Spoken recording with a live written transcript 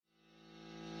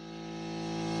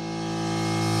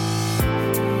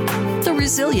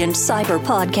Resilient Cyber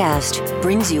Podcast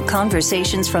brings you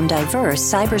conversations from diverse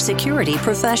cybersecurity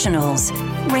professionals,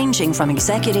 ranging from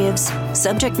executives,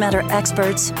 subject matter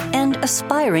experts, and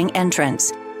aspiring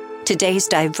entrants. Today's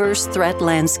diverse threat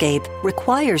landscape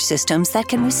requires systems that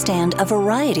can withstand a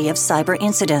variety of cyber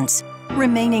incidents,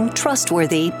 remaining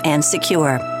trustworthy and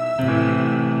secure.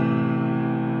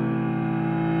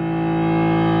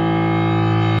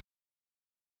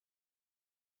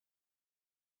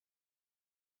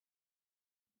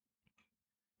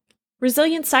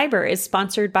 Resilient Cyber is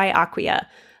sponsored by Acquia,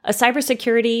 a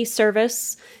cybersecurity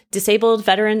service, disabled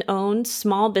veteran-owned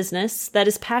small business that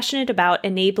is passionate about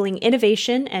enabling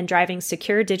innovation and driving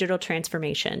secure digital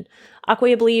transformation.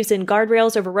 Acquia believes in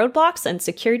guardrails over roadblocks and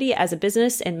security as a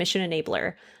business and mission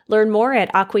enabler. Learn more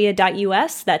at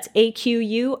acquia.us. That's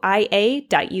AQUIA.us.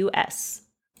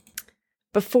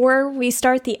 Before we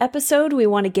start the episode, we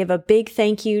want to give a big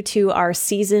thank you to our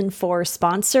Season 4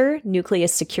 sponsor,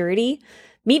 Nucleus Security.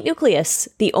 Meet Nucleus,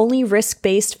 the only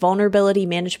risk-based vulnerability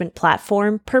management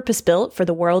platform purpose-built for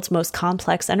the world's most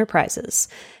complex enterprises.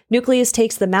 Nucleus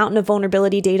takes the mountain of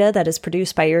vulnerability data that is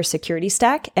produced by your security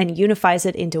stack and unifies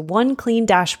it into one clean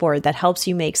dashboard that helps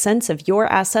you make sense of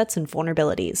your assets and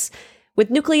vulnerabilities. With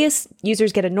Nucleus,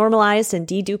 users get a normalized and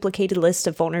deduplicated list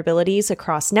of vulnerabilities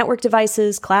across network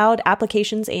devices, cloud,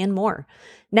 applications, and more.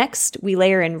 Next, we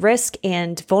layer in risk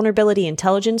and vulnerability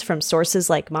intelligence from sources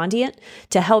like Mondiant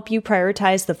to help you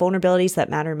prioritize the vulnerabilities that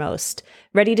matter most.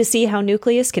 Ready to see how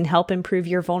Nucleus can help improve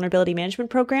your vulnerability management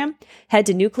program? Head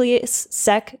to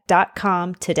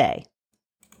nucleussec.com today.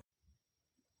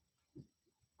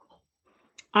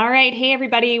 All right. Hey,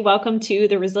 everybody. Welcome to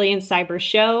the Resilient Cyber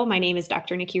Show. My name is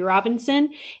Dr. Nikki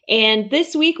Robinson. And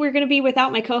this week, we're going to be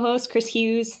without my co-host, Chris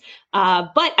Hughes.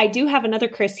 But I do have another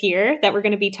Chris here that we're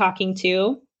going to be talking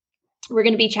to. We're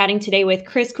going to be chatting today with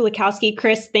Chris Kulakowski.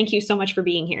 Chris, thank you so much for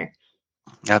being here.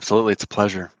 Absolutely. It's a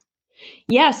pleasure.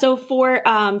 Yeah. So for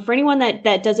anyone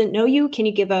that doesn't know you, can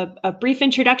you give a brief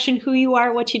introduction, who you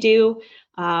are, what you do,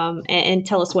 and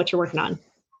tell us what you're working on?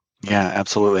 Yeah,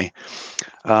 absolutely.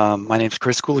 My name's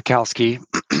Chris Kulakowski.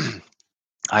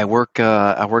 I work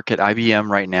at IBM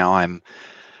right now. I'm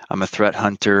a threat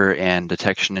hunter and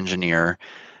detection engineer.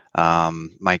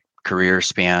 My career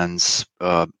spans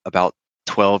about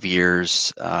 12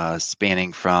 years,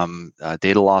 spanning from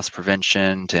data loss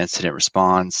prevention to incident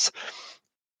response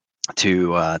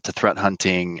to threat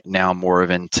hunting. Now more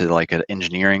of into like an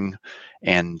engineering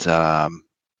and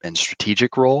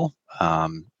strategic role.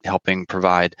 Helping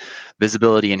provide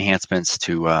visibility enhancements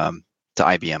to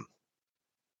IBM.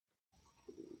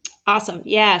 Awesome.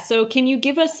 Yeah. So can you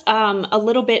give us a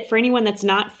little bit, for anyone that's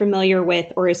not familiar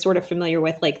with or is sort of familiar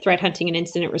with like threat hunting and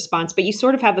incident response, but you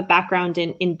sort of have a background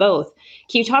in both.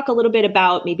 Can you talk a little bit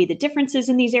about maybe the differences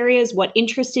in these areas, what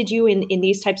interested you in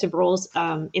these types of roles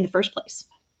in the first place?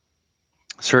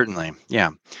 Certainly. Yeah.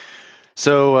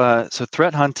 So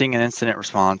threat hunting and incident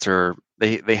response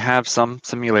they have some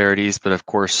similarities, but of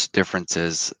course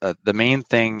differences. The main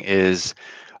thing is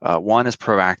one is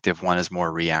proactive, one is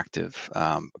more reactive.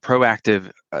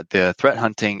 Proactive, the threat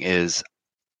hunting is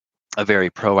a very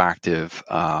proactive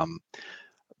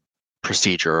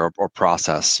procedure or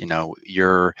process. You know,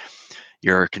 you're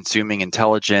consuming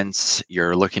intelligence,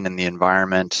 you're looking in the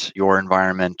environment, your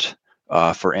environment,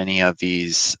 for any of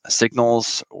these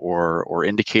signals or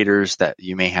indicators that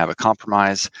you may have a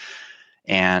compromise.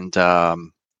 And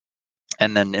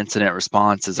then incident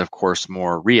response is, of course,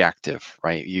 more reactive,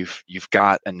 right? You've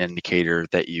got an indicator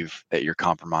that you're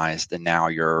compromised, and now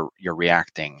you're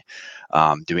reacting,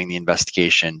 doing the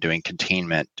investigation, doing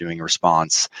containment, doing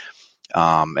response,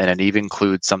 and it even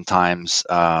includes sometimes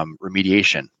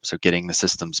remediation, so getting the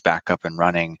systems back up and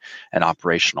running and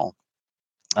operational.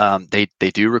 They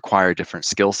do require different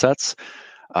skill sets.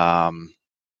 I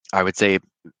would say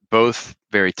both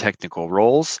very technical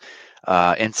roles.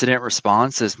 Incident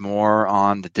response is more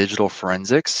on the digital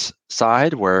forensics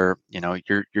side, where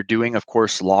you're doing, of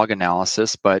course, log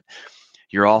analysis, but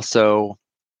you're also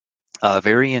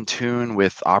very in tune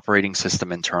with operating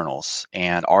system internals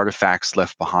and artifacts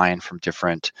left behind from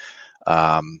different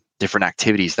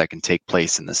activities that can take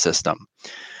place in the system.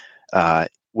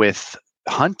 With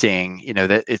hunting,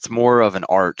 that it's more of an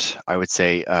art, I would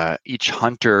say. Each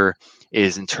hunter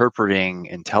is interpreting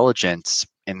intelligence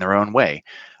in their own way.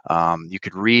 You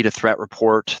could read a threat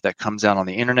report that comes out on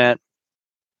the internet,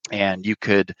 and you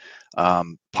could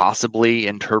possibly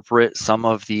interpret some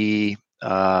of the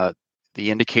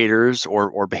indicators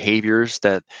or behaviors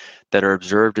that are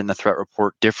observed in the threat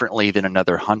report differently than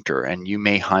another hunter, and you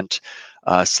may hunt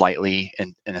slightly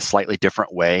in a slightly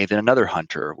different way than another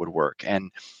hunter would work.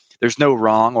 And there's no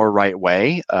wrong or right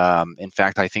way. In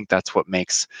fact, I think that's what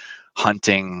makes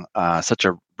hunting such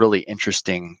a really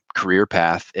interesting career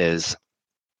path is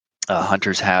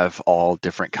hunters have all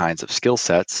different kinds of skill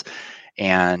sets,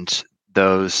 and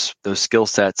those skill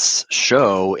sets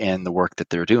show in the work that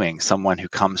they're doing. Someone who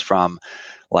comes from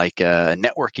like a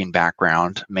networking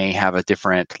background may have a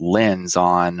different lens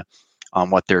on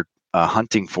what they're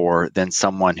hunting for than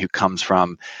someone who comes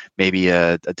from maybe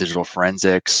a digital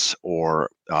forensics or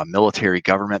a military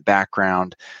government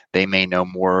background. They may know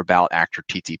more about actor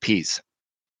TTPs.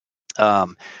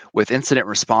 With incident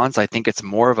response, I think it's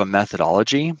more of a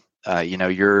methodology.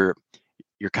 You're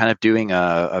kind of doing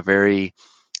a very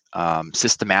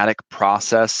systematic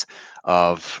process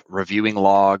of reviewing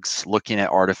logs, looking at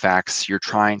artifacts. You're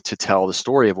trying to tell the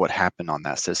story of what happened on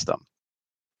that system.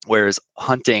 Whereas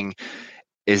hunting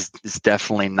is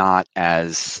definitely not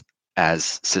as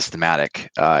systematic.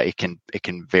 It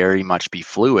can very much be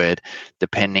fluid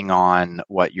depending on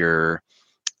what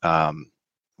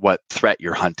what threat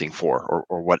you're hunting for,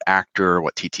 or what actor,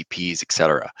 what TTPs,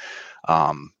 etc.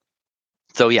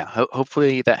 So yeah,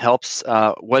 hopefully that helps.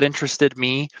 What interested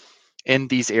me in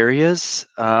these areas,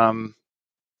 I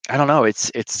don't know.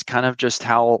 It's kind of just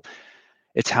how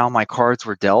my cards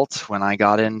were dealt when I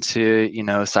got into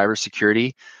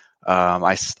cybersecurity.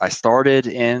 I started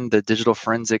in the digital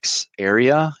forensics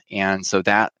area, and so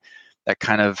that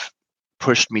kind of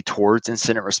pushed me towards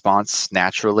incident response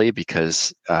naturally,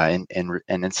 because in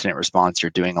incident response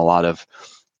you're doing a lot of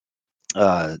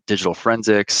digital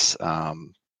forensics,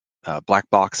 black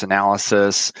box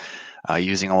analysis,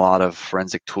 using a lot of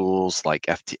forensic tools like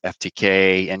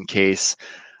FTK, NCASE,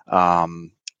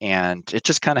 and it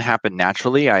just kind of happened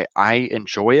naturally. I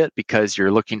enjoy it because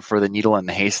you're looking for the needle in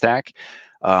the haystack.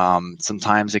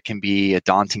 Sometimes it can be a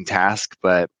daunting task,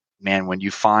 but man, when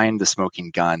you find the smoking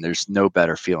gun, there's no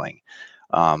better feeling.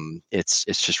 It's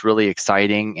just really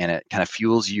exciting, and it kind of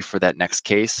fuels you for that next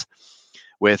case.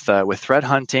 With threat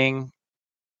hunting,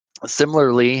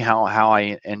 similarly, how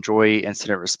I enjoy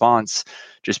incident response,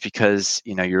 just because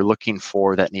you're looking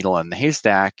for that needle in the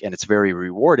haystack, and it's very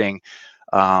rewarding.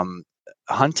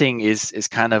 Hunting is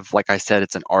kind of, like I said,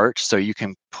 it's an art, so you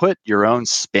can put your own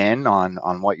spin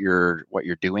on what you're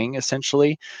doing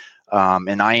essentially,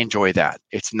 and I enjoy that.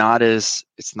 It's not as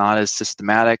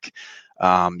systematic.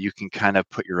 You can kind of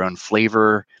put your own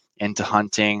flavor into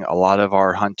hunting. A lot of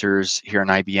our hunters here in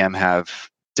IBM have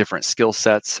different skill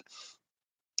sets.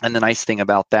 And the nice thing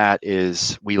about that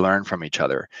is we learn from each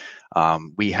other.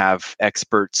 We have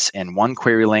experts in one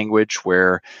query language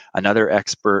where another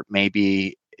expert may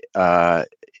be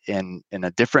in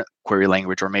a different query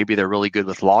language, or maybe they're really good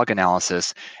with log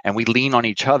analysis, and we lean on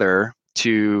each other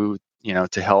to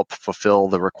help fulfill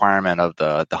the requirement of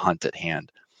the hunt at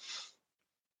hand.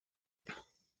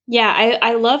 Yeah,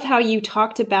 I love how you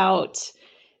talked about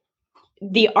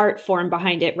the art form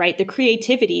behind it, right? The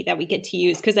creativity that we get to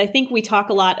use. Because I think we talk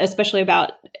a lot, especially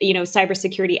about,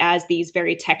 cybersecurity as these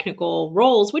very technical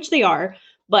roles, which they are.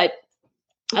 But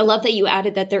I love that you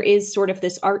added that there is sort of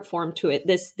this art form to it,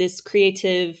 this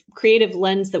creative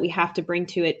lens that we have to bring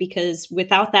to it, because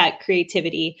without that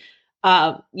creativity,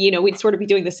 we'd sort of be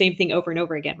doing the same thing over and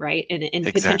over again, right? And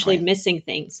Exactly. Potentially missing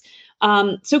things.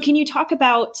 So can you talk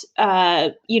about,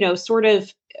 sort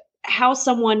of how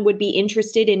someone would be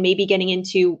interested in maybe getting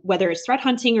into whether it's threat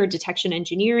hunting or detection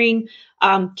engineering?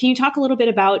 Can you talk a little bit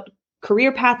about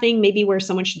career pathing, maybe where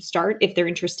someone should start if they're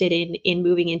interested in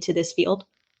moving into this field?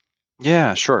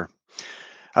 Yeah, sure.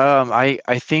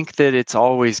 I think that it's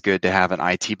always good to have an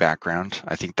IT background.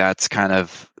 I think that's kind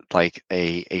of like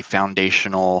a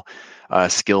foundational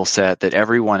skill set that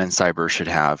everyone in cyber should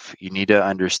have. You need to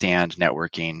understand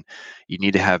networking. You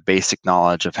need to have basic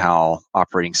knowledge of how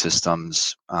operating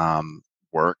systems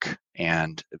work,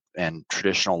 and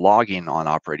traditional logging on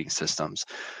operating systems.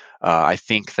 I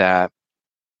think that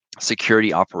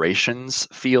security operations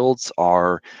fields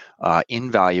are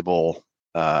invaluable,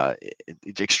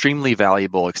 extremely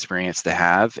valuable experience to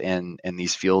have in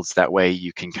these fields. That way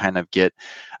you can kind of get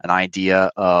an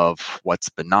idea of what's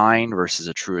benign versus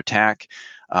a true attack.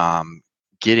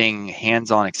 Getting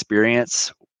hands-on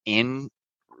experience in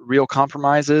real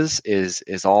compromises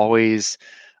is always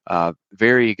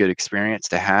very good experience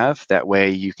to have. That way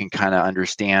you can kind of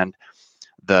understand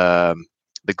the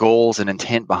goals and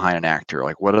intent behind an actor.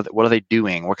 Like what are they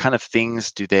doing? What kind of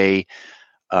things do they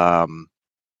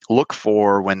look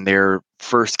for when they're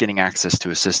first getting access to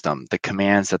a system? The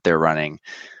commands that they're running,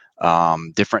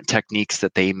 different techniques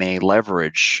that they may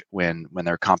leverage when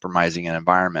they're compromising an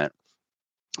environment.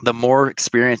 The more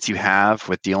experience you have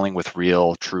with dealing with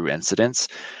real, true incidents,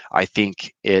 I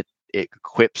think it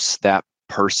equips that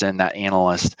person, that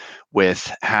analyst,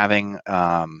 with having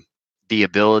the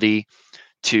ability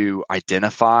to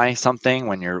identify something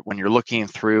when you're looking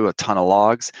through a ton of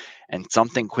logs and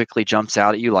something quickly jumps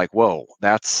out at you like, whoa,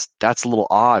 that's a little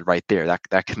odd right there.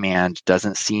 That command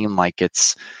doesn't seem like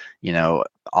it's,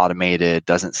 automated,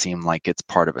 doesn't seem like it's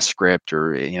part of a script,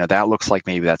 or, that looks like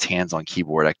maybe that's hands-on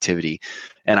keyboard activity.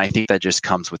 And I think that just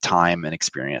comes with time and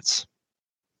experience.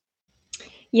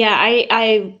 Yeah,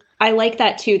 I like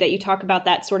that too, that you talk about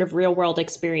that sort of real world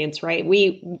experience, right?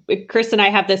 Chris and I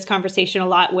have this conversation a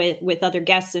lot with other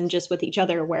guests and just with each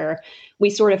other, where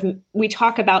we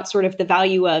talk about sort of the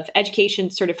value of education,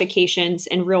 certifications,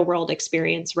 and real world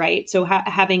experience, right? So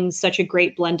having such a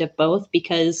great blend of both,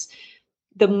 because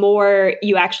the more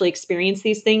you actually experience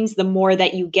these things, the more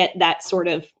that you get that sort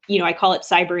of, I call it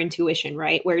cyber intuition,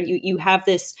 right? Where you have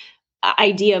this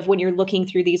idea of when you're looking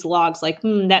through these logs, like,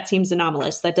 that seems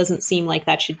anomalous. That doesn't seem like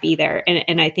that should be there.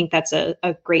 And I think that's a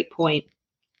great point.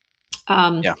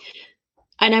 Yeah.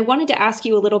 And I wanted to ask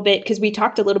you a little bit, because we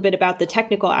talked a little bit about the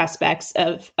technical aspects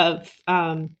of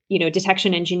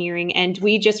detection engineering. And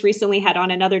we just recently had on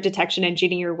another detection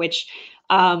engineer, which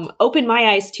opened my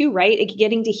eyes too, right?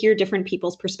 Getting to hear different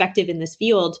people's perspective in this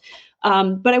field.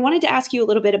 But I wanted to ask you a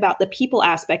little bit about the people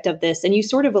aspect of this. And you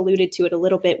sort of alluded to it a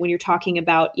little bit when you're talking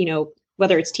about,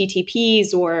 whether it's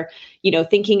TTPs or,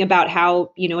 thinking about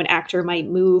how, an actor might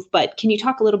move. But can you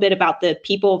talk a little bit about the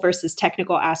people versus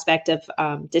technical aspect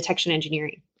of detection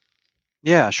engineering?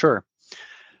 Yeah, sure.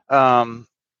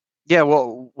 Yeah,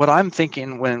 well, what I'm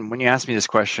thinking when you ask me this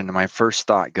question, my first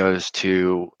thought goes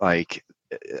to, like,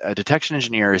 a detection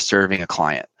engineer is serving a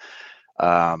client.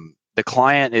 The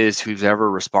client is who's ever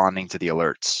responding to the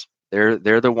alerts. They're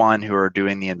the one who are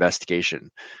doing the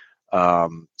investigation.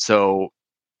 So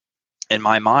in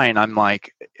my mind, I'm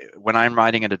like, when I'm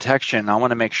writing a detection, I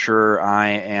want to make sure I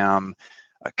am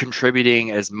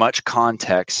contributing as much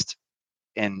context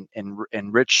and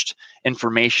enriched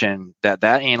information that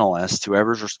analyst,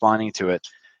 whoever's responding to it,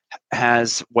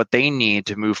 has what they need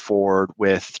to move forward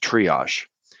with triage,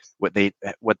 what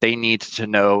they need to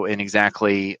know, and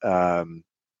exactly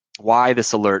why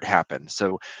this alert happened.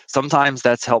 So sometimes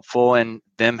that's helpful in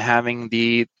them having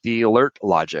the alert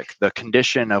logic, the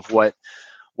condition of what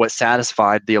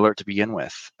satisfied the alert to begin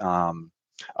with.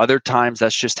 Other times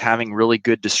that's just having really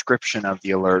good description of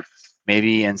the alert,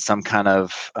 maybe in some kind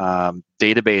of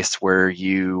database where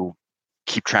you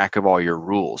keep track of all your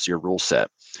rules, your rule set.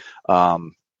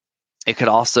 It could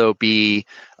also be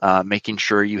making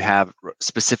sure you have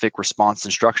specific response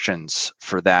instructions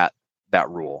for that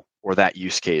rule or that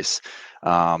use case.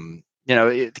 Some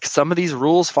of these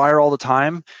rules fire all the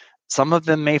time. Some of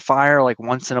them may fire like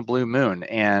once in a blue moon,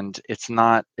 and it's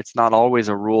not always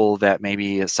a rule that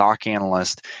maybe a SOC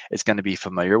analyst is going to be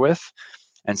familiar with.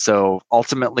 And so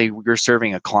ultimately, you're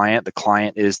serving a client. The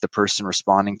client is the person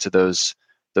responding to those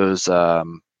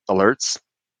alerts,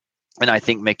 and I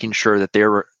think making sure that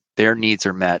their needs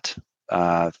are met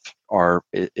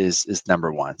is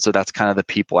number one. So that's kind of the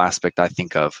people aspect I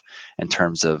think of in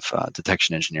terms of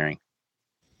detection engineering.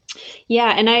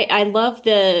 Yeah, and I love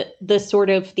the sort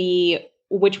of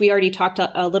which we already talked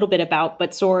a little bit about,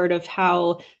 but sort of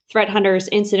how threat hunters,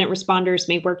 incident responders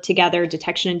may work together,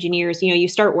 detection engineers. You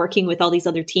start working with all these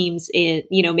other teams in,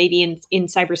 maybe in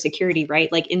cybersecurity, right?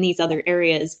 Like in these other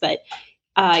areas, but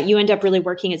you end up really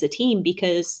working as a team,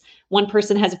 because one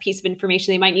person has a piece of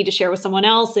information they might need to share with someone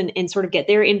else and sort of get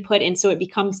their input. And so it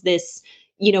becomes this,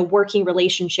 working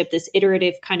relationship, this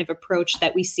iterative kind of approach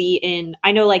that we see in,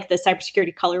 I know, like the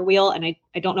cybersecurity color wheel, and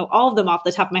I don't know all of them off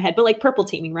the top of my head, but like purple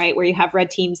teaming, right? Where you have red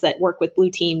teams that work with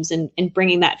blue teams and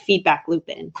bringing that feedback loop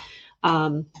in.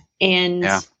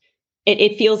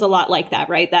 It feels a lot like that,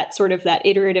 right? That sort of that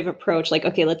iterative approach, like,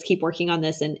 okay, let's keep working on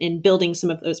this and building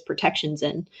some of those protections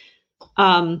in.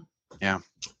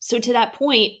 So to that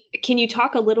point, can you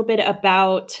talk a little bit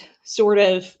about sort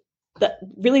of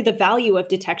the value of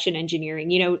detection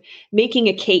engineering, making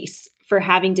a case for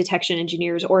having detection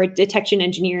engineers or a detection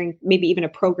engineering, maybe even a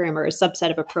program or a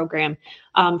subset of a program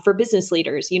for business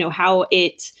leaders, how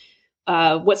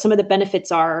what some of the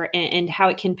benefits are and how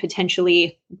it can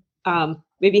potentially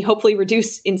maybe hopefully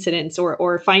reduce incidents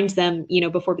or find them,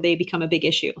 before they become a big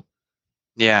issue.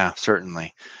 Yeah,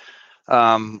 certainly.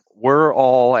 We're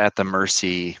all at the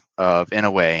mercy of, in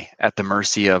a way, at the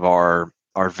mercy of our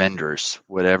vendors,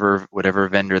 whatever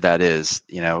vendor that is,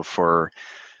 for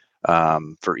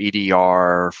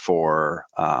EDR, for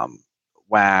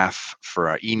WAF,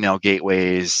 for email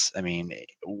gateways. I mean,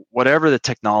 whatever the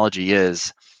technology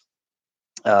is,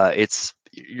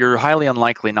 you're highly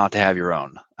unlikely not to have your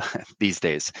own these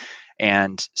days.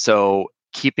 And so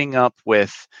keeping up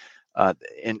with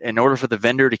in order for the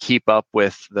vendor to keep up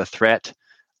with the threat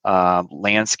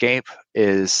landscape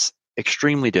is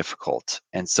extremely difficult.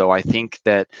 And so I think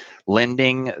that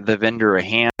lending the vendor a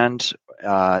hand,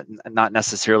 not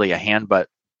necessarily a hand, but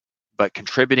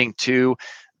contributing to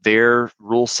their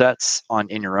rule sets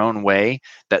in your own way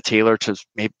that tailor to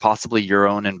maybe possibly your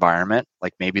own environment.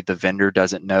 Like maybe the vendor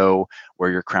doesn't know where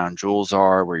your crown jewels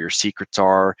are, where your secrets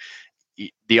are.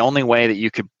 The only way that you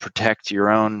could protect your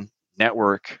own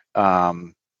network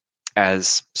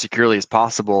as securely as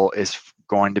possible is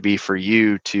going to be for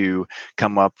you to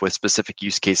come up with specific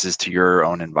use cases to your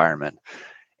own environment.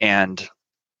 And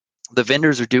the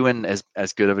vendors are doing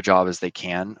as good of a job as they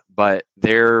can, but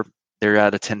they're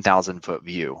at a 10,000 foot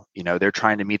view. They're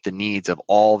trying to meet the needs of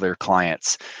all their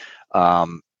clients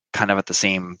kind of at the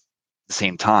same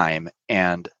time,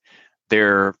 and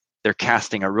they're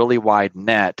casting a really wide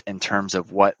net in terms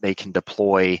of what they can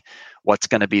deploy, what's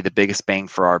going to be the biggest bang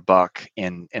for our buck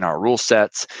in our rule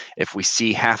sets. If we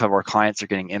see half of our clients are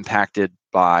getting impacted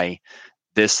by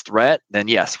this threat, then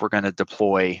yes, we're going to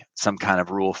deploy some kind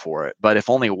of rule for it. But if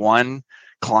only one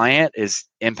client is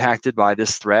impacted by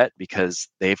this threat because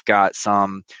they've got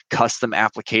some custom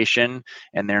application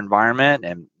in their environment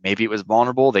and maybe it was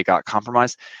vulnerable, they got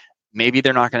compromised, maybe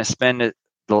they're not going to spend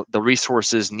the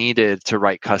resources needed to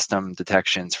write custom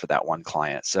detections for that one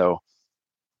client. So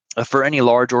for any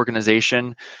large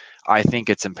organization, I think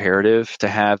it's imperative to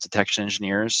have detection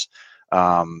engineers,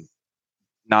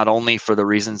 not only for the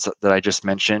reasons that I just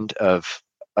mentioned of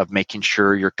making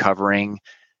sure you're covering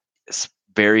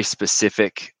very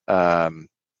specific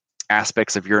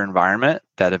aspects of your environment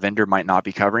that a vendor might not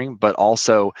be covering, but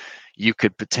also you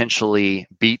could potentially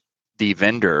beat the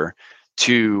vendor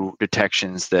to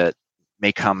detections that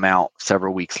may come out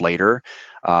several weeks later.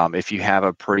 If you have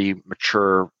a pretty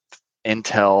mature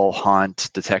intel hunt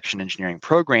detection engineering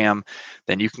program,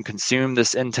 then you can consume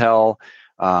this intel,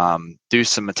 do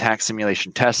some attack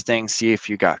simulation testing, see if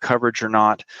you got coverage or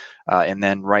not, and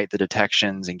then write the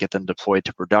detections and get them deployed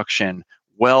to production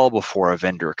well before a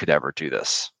vendor could ever do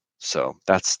this. So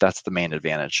that's the main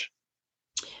advantage.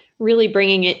 Really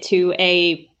bringing it to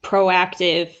a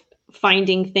proactive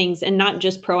finding things, and not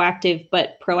just proactive,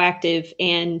 but proactive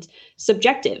and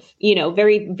subjective,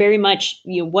 very, very much,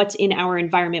 what's in our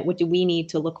environment, what do we need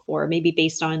to look for, maybe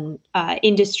based on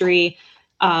industry.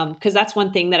 Because that's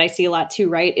one thing that I see a lot too,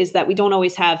 right, is that we don't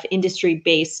always have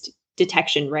industry-based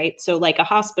detection, right? So like a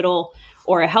hospital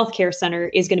or a healthcare center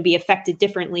is going to be affected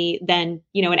differently than,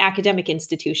 an academic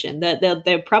institution.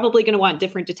 They're probably going to want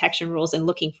different detection rules and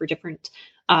looking for different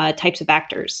types of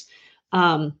actors.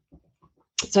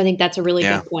 So I think that's a really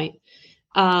good point.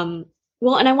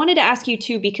 Well, and I wanted to ask you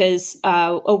too, because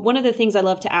one of the things I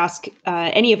love to ask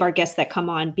any of our guests that come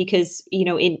on, because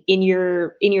in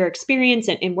your experience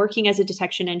and working as a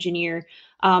detection engineer,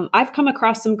 I've come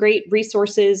across some great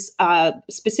resources.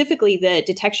 Specifically, the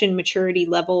detection maturity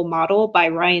level model by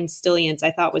Ryan Stillians,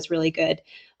 I thought was really good.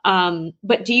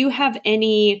 But do you have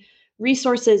any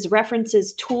resources,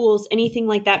 references, tools, anything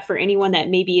like that for anyone that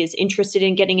maybe is interested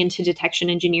in getting into detection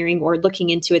engineering or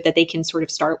looking into it that they can sort of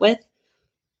start with?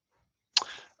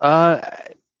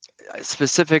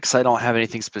 Specifics, I don't have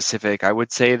anything specific. I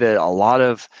would say that a lot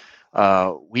of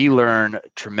we learn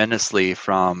tremendously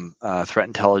from threat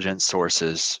intelligence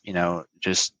sources.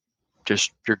 Just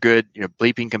your good,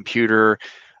 Bleeping Computer,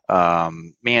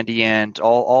 Mandiant,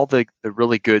 all the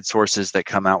really good sources that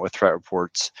come out with threat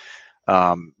reports.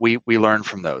 We learn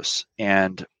from those,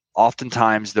 and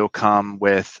oftentimes they'll come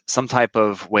with some type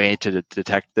of way to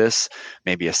detect this,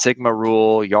 maybe a Sigma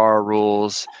rule, Yara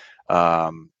rules.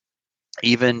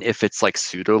 Even if it's like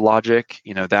pseudo logic,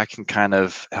 that can kind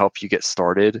of help you get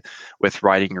started with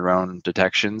writing your own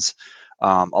detections.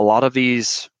 A lot of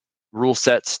these rule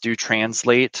sets do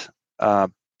translate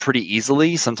pretty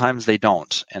easily. Sometimes they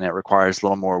don't, and it requires a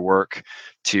little more work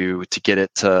to get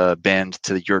it to bend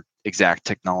to your exact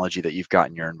technology that you've got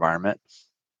in your environment.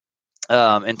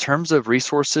 In terms of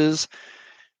resources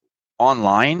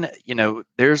online,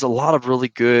 there's a lot of really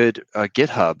good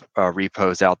GitHub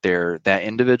repos out there that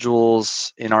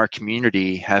individuals in our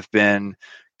community have been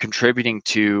contributing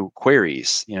to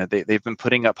queries. They've been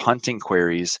putting up hunting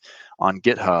queries on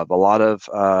GitHub. A lot of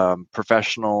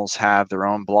professionals have their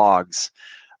own blogs,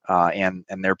 and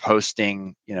they're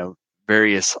posting,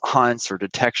 various hunts or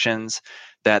detections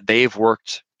that they've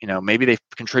worked, maybe they've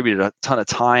contributed a ton of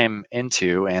time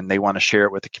into, and they want to share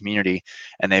it with the community,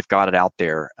 and they've got it out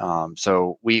there.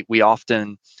 So we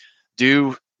often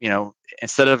do,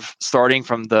 instead of starting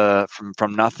from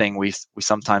nothing, we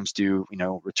sometimes do,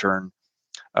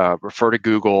 refer to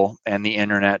Google and the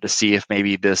internet to see if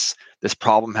maybe this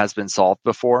problem has been solved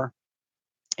before.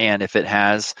 And if it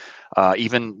has,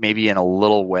 even maybe in a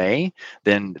little way,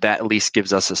 then that at least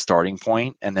gives us a starting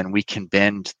point, and then we can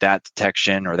bend that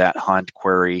detection or that hunt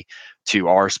query to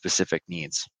our specific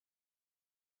needs.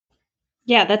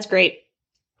 Yeah, that's great.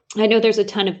 I know there's a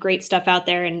ton of great stuff out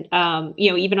there. And,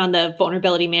 even on the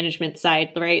vulnerability management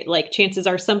side, right? Like chances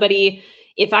are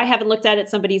if I haven't looked at it,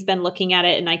 somebody's been looking at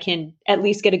it, and I can at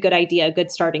least get a good idea, a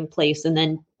good starting place, and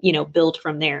then, build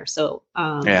from there. So,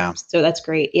 Yeah. so that's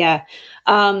great. Yeah.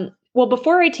 Well,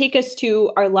 before I take us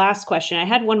to our last question, I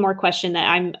had one more question that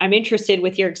I'm interested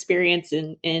with your experience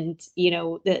and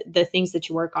the things that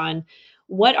you work on.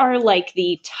 What are like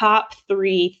the top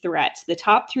 3 threats, the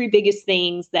top 3 biggest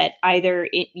things that either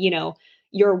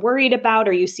you're worried about,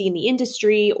 or you see in the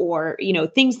industry, or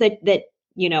things that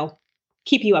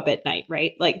keep you up at night,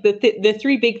 right? Like the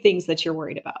 3 big things that you're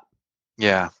worried about.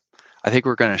 Yeah. I think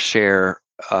we're going to share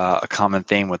a common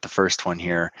theme with the first one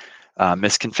here.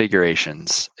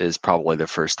 Misconfigurations is probably the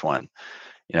first one.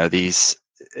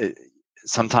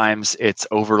 Sometimes it's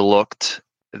overlooked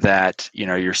that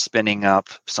you're spinning up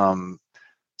some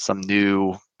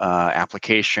new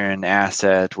application,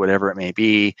 asset, whatever it may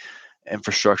be,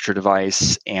 infrastructure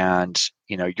device, and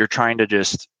you're trying to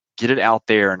just get it out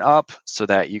there and up so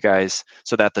that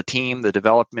the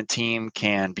development team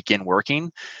can begin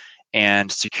working.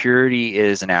 And security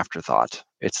is an afterthought.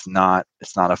 It's not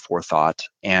a forethought.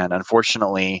 And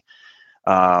unfortunately,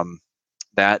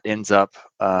 that ends up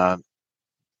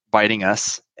biting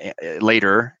us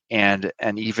later. And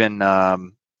even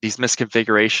these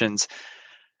misconfigurations,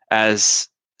 as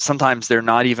sometimes they're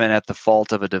not even at the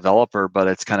fault of a developer, but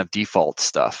it's kind of default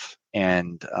stuff.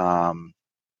 And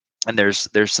there's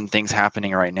some things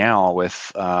happening right now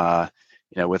with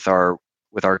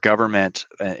with our government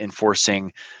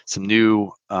enforcing some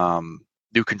new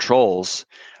controls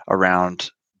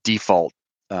around default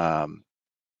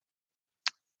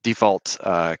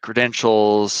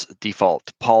credentials,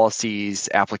 default policies,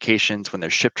 applications when they're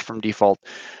shipped from default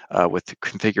with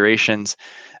configurations,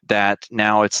 that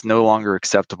now it's no longer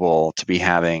acceptable to be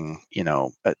having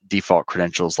default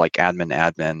credentials like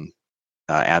admin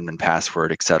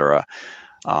password, etc.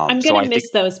 I'm gonna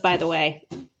miss those, by the way.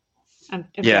 I'm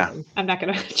joking. I'm not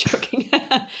gonna joking.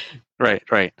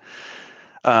 Right.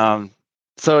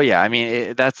 So yeah, I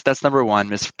mean that's number one,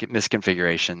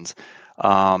 misconfigurations.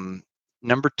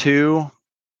 Number 2,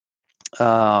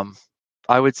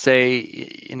 I would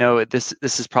say this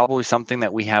is probably something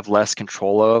that we have less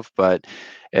control of, but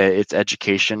it's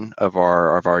education of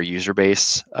our user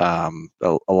base. A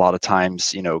lot of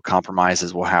times,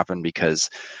 compromises will happen because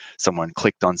someone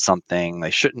clicked on something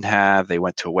they shouldn't have. They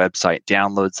went to a website,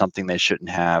 download something they shouldn't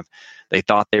have. They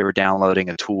thought they were downloading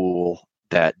a tool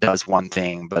that does one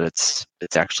thing, but it's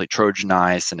actually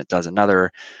Trojanized and it does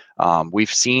another.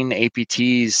 We've seen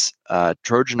APTs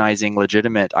Trojanizing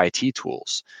legitimate IT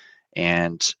tools,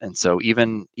 and so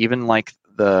even like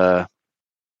the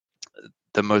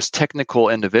most technical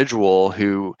individual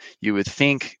who you would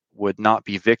think would not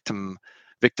be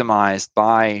victimized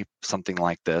by something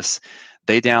like this,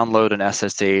 they download an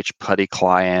SSH PuTTY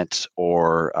client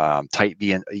or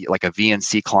like a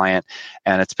VNC client,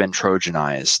 and it's been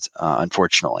Trojanized,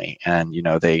 unfortunately, and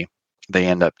they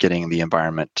end up getting the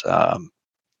environment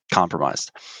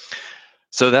compromised.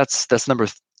 So that's number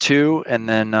 2, and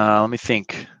then let me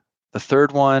think. The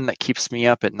third one that keeps me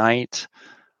up at night,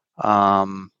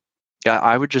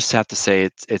 I would just have to say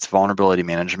it's vulnerability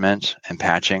management and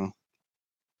patching.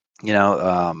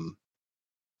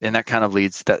 And that kind of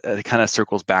it kind of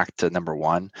circles back to number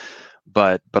 1,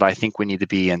 but I think we need to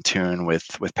be in tune with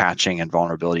patching and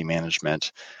vulnerability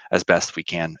management as best we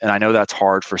can. And I know that's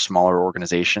hard for smaller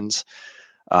organizations,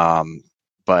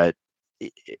 but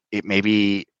it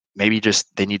maybe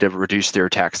just they need to reduce their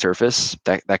attack surface.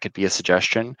 That could be a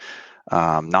suggestion.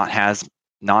 Not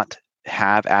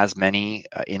have as many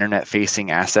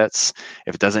internet-facing assets.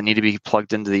 If it doesn't need to be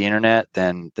plugged into the internet,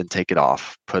 then take it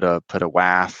off. Put a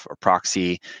WAF or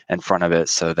proxy in front of it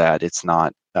so that it's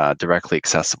not directly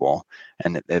accessible,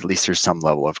 and at least there's some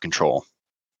level of control.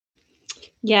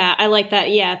 Yeah, I like that.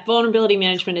 Yeah, vulnerability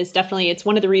management is definitely, it's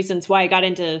one of the reasons why I got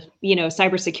into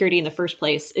cybersecurity in the first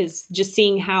place, is just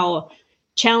seeing how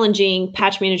challenging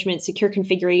patch management, secure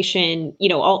configuration,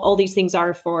 all these things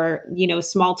are for,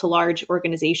 small to large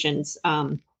organizations.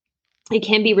 It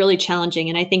can be really challenging.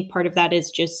 And I think part of that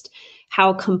is just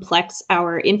how complex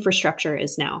our infrastructure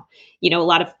is now. A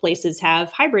lot of places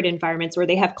have hybrid environments where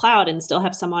they have cloud and still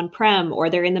have some on-prem,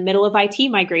 or they're in the middle of IT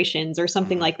migrations or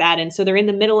something like that. And so they're in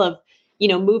the middle of,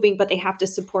 moving, but they have to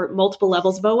support multiple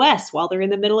levels of OS while they're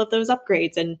in the middle of those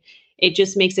upgrades. And it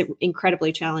just makes it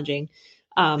incredibly challenging.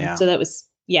 So that was,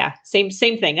 same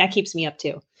thing. That keeps me up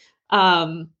too.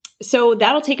 So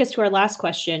that'll take us to our last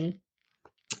question.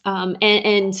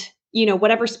 And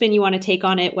whatever spin you want to take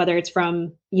on it, whether it's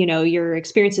from, your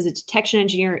experience as a detection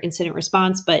engineer, incident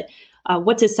response, but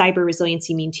what does cyber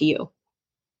resiliency mean to you?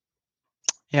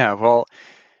 Yeah, well,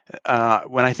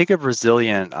 when I think of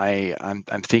resilient, I'm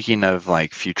thinking of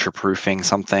like future proofing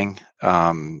something.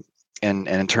 And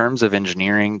in terms of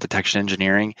engineering, detection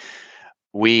engineering,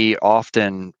 we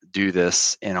often do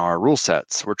this in our rule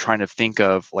sets. We're trying to think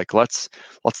of like let's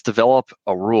develop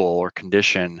a rule or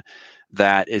condition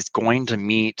that is going to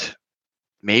meet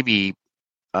maybe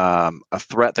a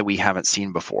threat that we haven't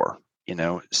seen before.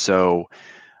 So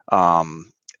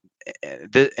um,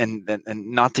 and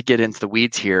not to get into the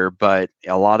weeds here, but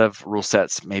a lot of rule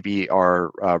sets maybe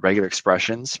are regular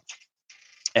expressions,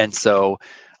 and so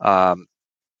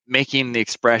making the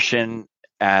expression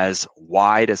as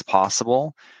wide as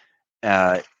possible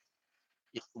uh,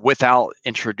 without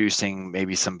introducing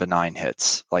maybe some benign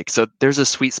hits. Like, so there's a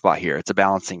sweet spot here. It's a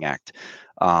balancing act.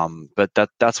 But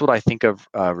that's what I think of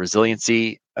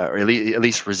resiliency, or at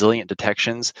least resilient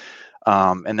detections.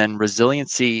 And then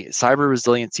resiliency, cyber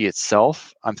resiliency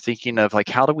itself, I'm thinking of like,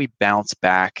 how do we bounce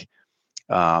back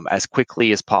as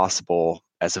quickly as possible,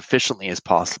 as efficiently as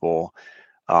possible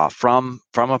from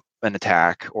an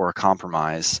attack or a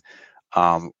compromise,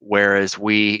 whereas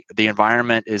the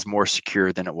environment is more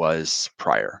secure than it was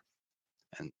prior.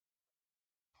 And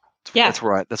Yeah,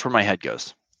 that's where my head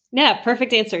goes. Yeah,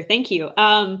 perfect answer. Thank you.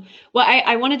 Well,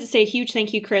 I wanted to say a huge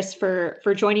thank you, Chris,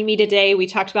 for joining me today. We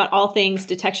talked about all things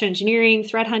detection engineering,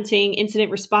 threat hunting,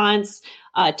 incident response,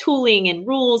 tooling, and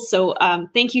rules. So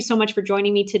thank you so much for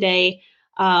joining me today.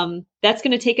 That's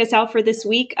going to take us out for this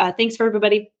week. Thanks for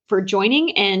everybody for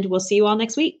joining, and we'll see you all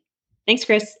next week. Thanks,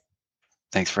 Chris.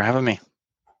 Thanks for having me.